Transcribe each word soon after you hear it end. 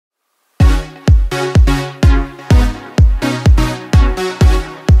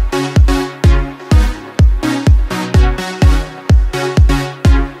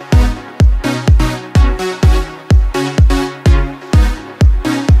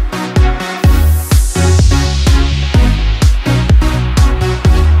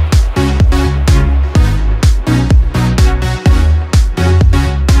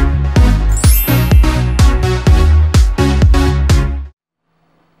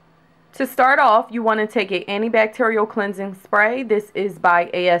To start off, you want to take an antibacterial cleansing spray. This is by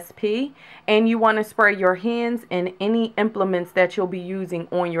ASP, and you want to spray your hands and any implements that you'll be using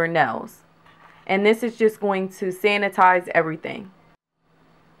on your nails. And this is just going to sanitize everything.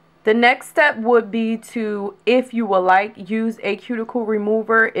 The next step would be to, if you would like, use a cuticle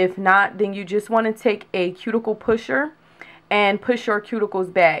remover. If not, then you just want to take a cuticle pusher and push your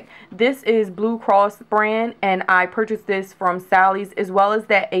cuticles back. This is Blue Cross brand, and I purchased this from Sally's, as well as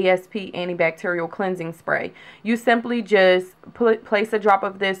that ASP antibacterial cleansing spray. You simply just place a drop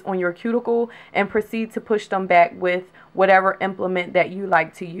of this on your cuticle and proceed to push them back with whatever implement that you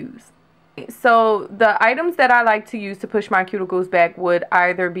like to use. So the items that I like to use to push my cuticles back would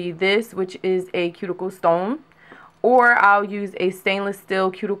either be this, which is a cuticle stone, or I'll use a stainless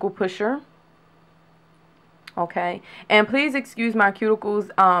steel cuticle pusher. Okay, and please excuse my cuticles.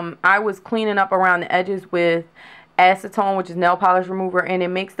 I was cleaning up around the edges with acetone, which is nail polish remover, and it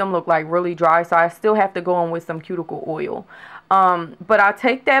makes them look like really dry, so I still have to go in with some cuticle oil. But I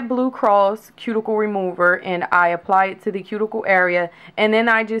take that Blue Cross cuticle remover and I apply it to the cuticle area, and then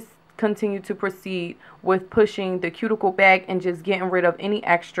I just continue to proceed with pushing the cuticle back and just getting rid of any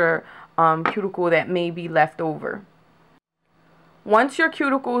extra cuticle that may be left over. Once your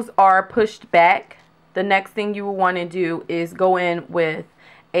cuticles are pushed back, the next thing you will want to do is go in with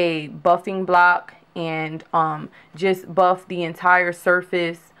a buffing block and just buff the entire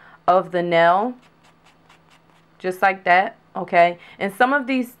surface of the nail, just like that. Okay, and some of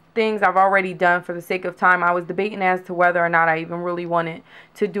these things I've already done for the sake of time. I was debating as to whether or not I even really wanted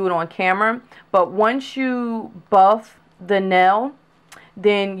to do it on camera, but once you buff the nail,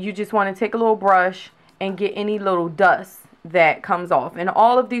 then you just want to take a little brush and get any little dust that comes off. And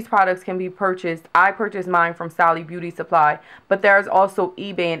all of these products can be purchased. I purchased mine from Sally Beauty Supply, but there's also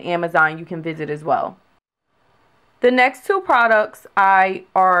eBay and Amazon you can visit as well. The next two products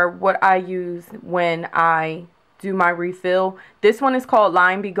are what I use when I do my refill. This one is called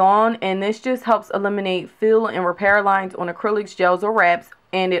Line Be Gone, and this just helps eliminate fill and repair lines on acrylics, gels, or wraps,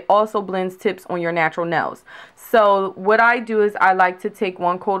 and it also blends tips on your natural nails. So what I do is I like to take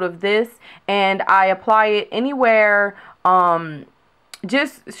one coat of this and I apply it anywhere,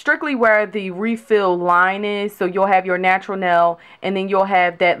 just strictly where the refill line is. So you'll have your natural nail and then you'll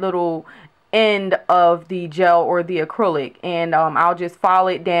have that little end of the gel or the acrylic, and I'll just file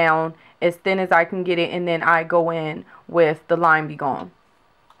it down as thin as I can get it, and then I go in with the Line Be Gone.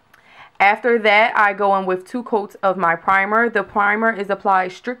 After that, I go in with 2 coats of my primer. The primer is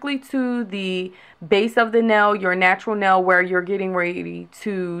applied strictly to the base of the nail, your natural nail, where you're getting ready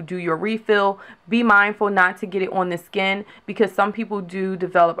to do your refill. Be mindful not to get it on the skin, because some people do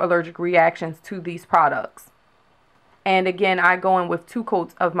develop allergic reactions to these products. And again, I go in with 2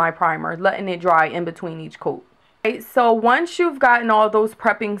 coats of my primer, letting it dry in between each coat. Okay, so once you've gotten all those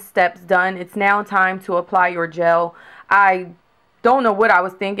prepping steps done, it's now time to apply your gel. I don't know what I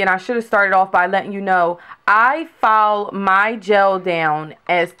was thinking. I should have started off by letting you know I file my gel down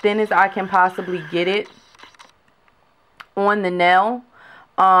as thin as I can possibly get it on the nail,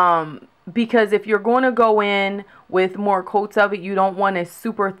 because if you're going to go in with more coats of it, you don't want a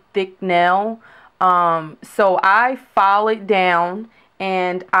super thick nail. So I file it down,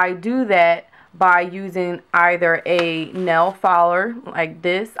 and I do that by using either a nail filer like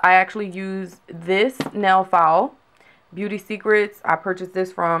this. I actually use this nail file, Beauty Secrets. I purchased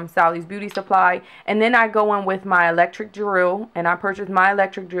this from Sally's Beauty Supply. And then I go in with my electric drill, and I purchased my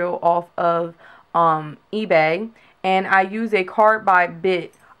electric drill off of eBay, and I use a carbide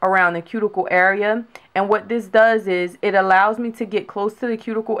bit around the cuticle area. And what this does is it allows me to get close to the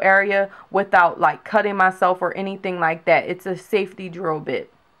cuticle area without like cutting myself or anything like that. It's a safety drill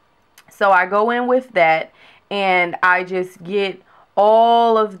bit. So I go in with that, and I just get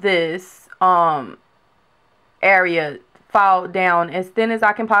all of this area filed down as thin as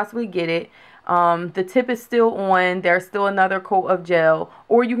I can possibly get it. The tip is still on. There's still another coat of gel,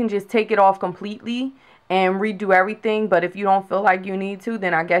 or you can just take it off completely and redo everything. But if you don't feel like you need to,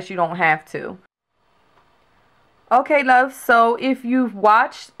 then I guess you don't have to. Okay, love, so if you've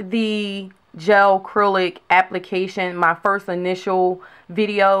watched the GelCrylic application, my first initial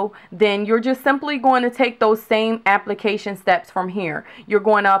video, then you're just simply going to take those same application steps from here. You're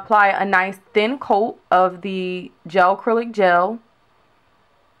going to apply a nice thin coat of the GelCrylic gel.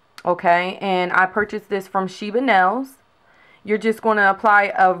 Okay, and I purchased this from Sheba Nails. You're just going to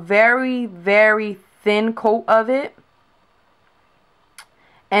apply a very, very thin coat of it.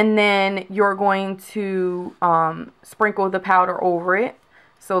 And then you're going to sprinkle the powder over it.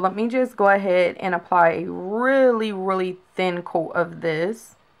 So let me just go ahead and apply a really, really thin coat of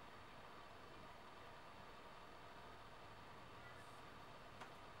this.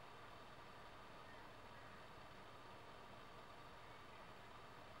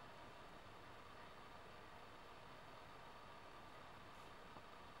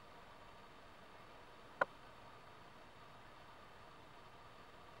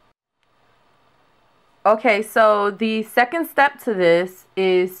 Okay, so the second step to this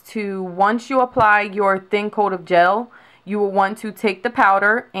is to, once you apply your thin coat of gel, you will want to take the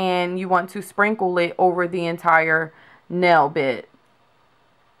powder and you want to sprinkle it over the entire nail bed.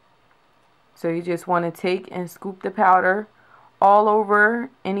 So you just want to take and scoop the powder all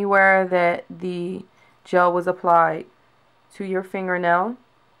over anywhere that the gel was applied to your fingernail.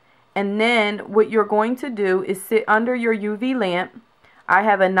 And then what you're going to do is sit under your UV lamp. I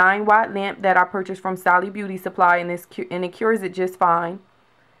have a 9-watt lamp that I purchased from Sally Beauty Supply, and it cures it just fine.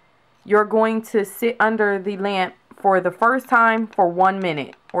 You're going to sit under the lamp for the first time for 1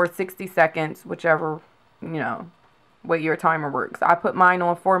 minute or 60 seconds, whichever, what your timer works. I put mine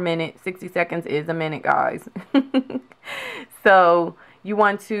on 4 minutes. 60 seconds is a minute, guys. So you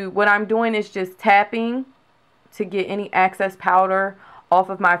want to, what I'm doing is just tapping to get any excess powder off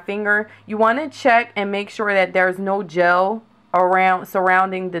of my finger. You want to check and make sure that there's no gel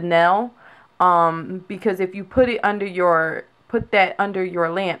surrounding the nail, because if you put that under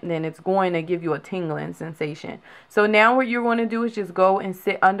your lamp, then it's going to give you a tingling sensation. So now what you're going to do is just go and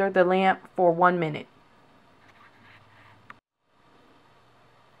sit under the lamp for 1 minute.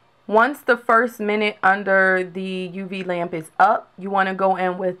 Once the first minute under the UV lamp is up, you want to go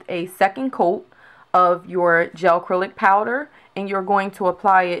in with a second coat of your GelCrylic powder, and you're going to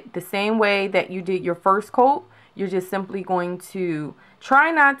apply it the same way that you did your first coat. You're just simply going to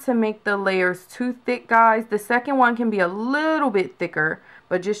try not to make the layers too thick, guys. The second one can be a little bit thicker,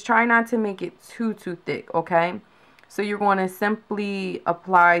 but just try not to make it too thick, okay? So you're going to simply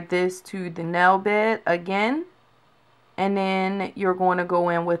apply this to the nail bed again, and then you're going to go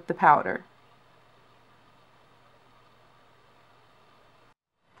in with the powder.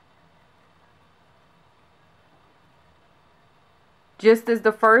 Just as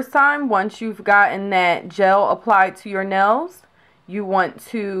the first time, once you've gotten that gel applied to your nails, you want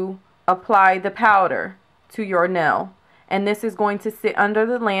to apply the powder to your nail. And this is going to sit under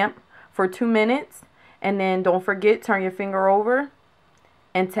the lamp for 2 minutes. And then don't forget, turn your finger over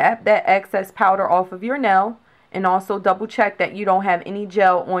and tap that excess powder off of your nail. And also double check that you don't have any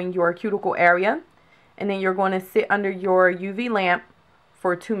gel on your cuticle area. And then you're going to sit under your UV lamp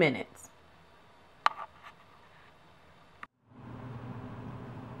for 2 minutes.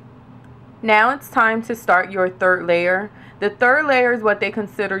 Now it's time to start your third layer. The third layer is what they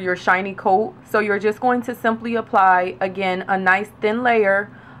consider your shiny coat. So you're just going to simply apply, again, a nice thin layer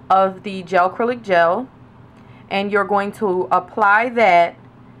of the GelCrylic gel. And you're going to apply that,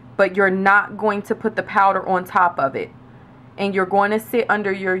 but you're not going to put the powder on top of it. And you're going to sit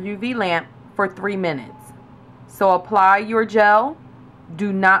under your UV lamp for 3 minutes. So apply your gel.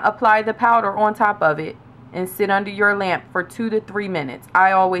 Do not apply the powder on top of it. And sit under your lamp for 2 to 3 minutes.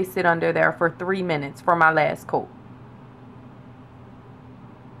 I always sit under there for 3 minutes for my last coat.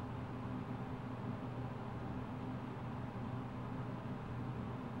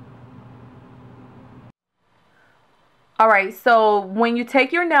 Alright, so when you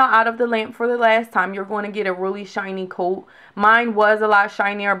take your nail out of the lamp for the last time, you're going to get a really shiny coat. Mine was a lot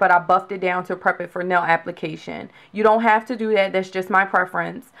shinier, but I buffed it down to prep it for nail application. You don't have to do that. That's just my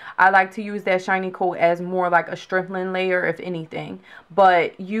preference. I like to use that shiny coat as more like a strengthening layer, if anything.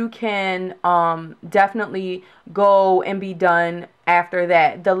 But you can definitely go and be done after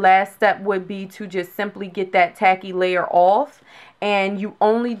that. The last step would be to just simply get that tacky layer off. And you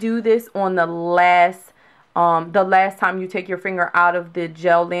only do this on the last time you take your finger out of the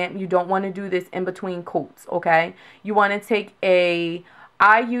gel lamp. You don't want to do this in between coats, okay? You want to take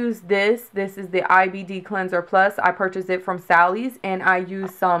I use this is the IBD Cleanser Plus. I purchased it from Sally's, and I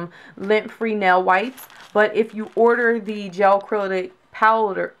use some lint-free nail wipes. But if you order the GelCrylic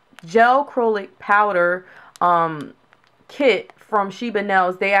powder kit from Sheba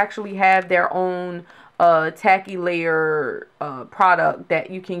Nails, they actually have their own tacky layer product that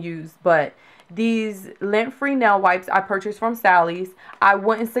you can use. But these lint-free nail wipes I purchased from Sally's. I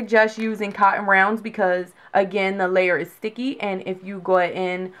wouldn't suggest using cotton rounds because, again, the layer is sticky. And if you go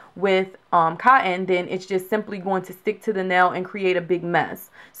in with cotton, then it's just simply going to stick to the nail and create a big mess.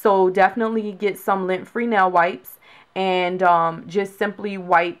 So definitely get some lint-free nail wipes and just simply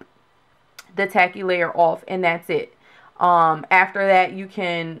wipe the tacky layer off, and that's it. After that, you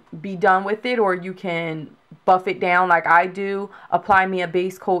can be done with it, or you can buff it down like I do, apply me a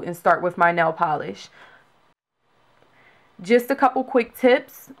base coat, and start with my nail polish. Just a couple quick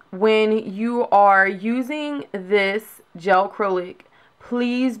tips. When you are using this GelCrylic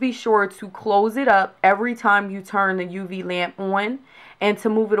please be sure to close it up every time you turn the UV lamp on and to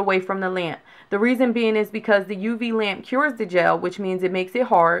move it away from the lamp. The reason being is because the UV lamp cures the gel, which means it makes it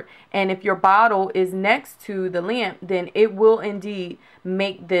hard. And if your bottle is next to the lamp, then it will indeed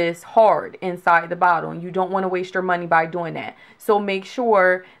make this hard inside the bottle. And you don't want to waste your money by doing that. So make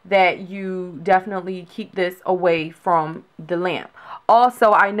sure that you definitely keep this away from the lamp.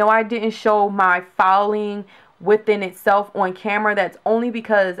 Also, I know I didn't show my fouling within itself on camera. That's only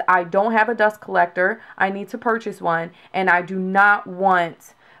because I don't have a dust collector. I need to purchase one, and I do not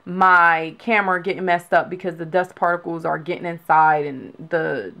want my camera getting messed up because the dust particles are getting inside and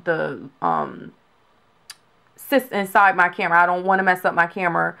the sits inside my camera. I don't want to mess up my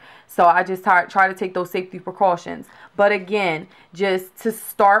camera, so I just try to take those safety precautions. But again, just to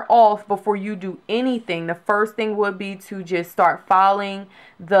start off, before you do anything, the first thing would be to just start filing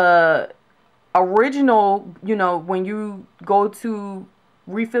the original, you know, when you go to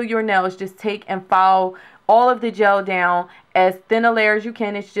refill your nails, just take and file all of the gel down as thin a layer as you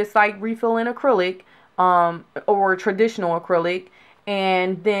can. It's just like refilling acrylic or traditional acrylic,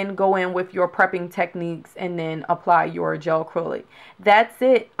 and then go in with your prepping techniques and then apply your gel acrylic. That's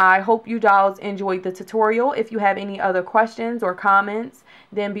it. I hope you dolls enjoyed the tutorial. If you have any other questions or comments,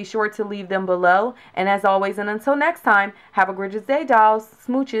 then be sure to leave them below. And as always, and until next time, have a gorgeous day, dolls.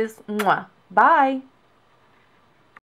 Smooches. Mwah. Bye.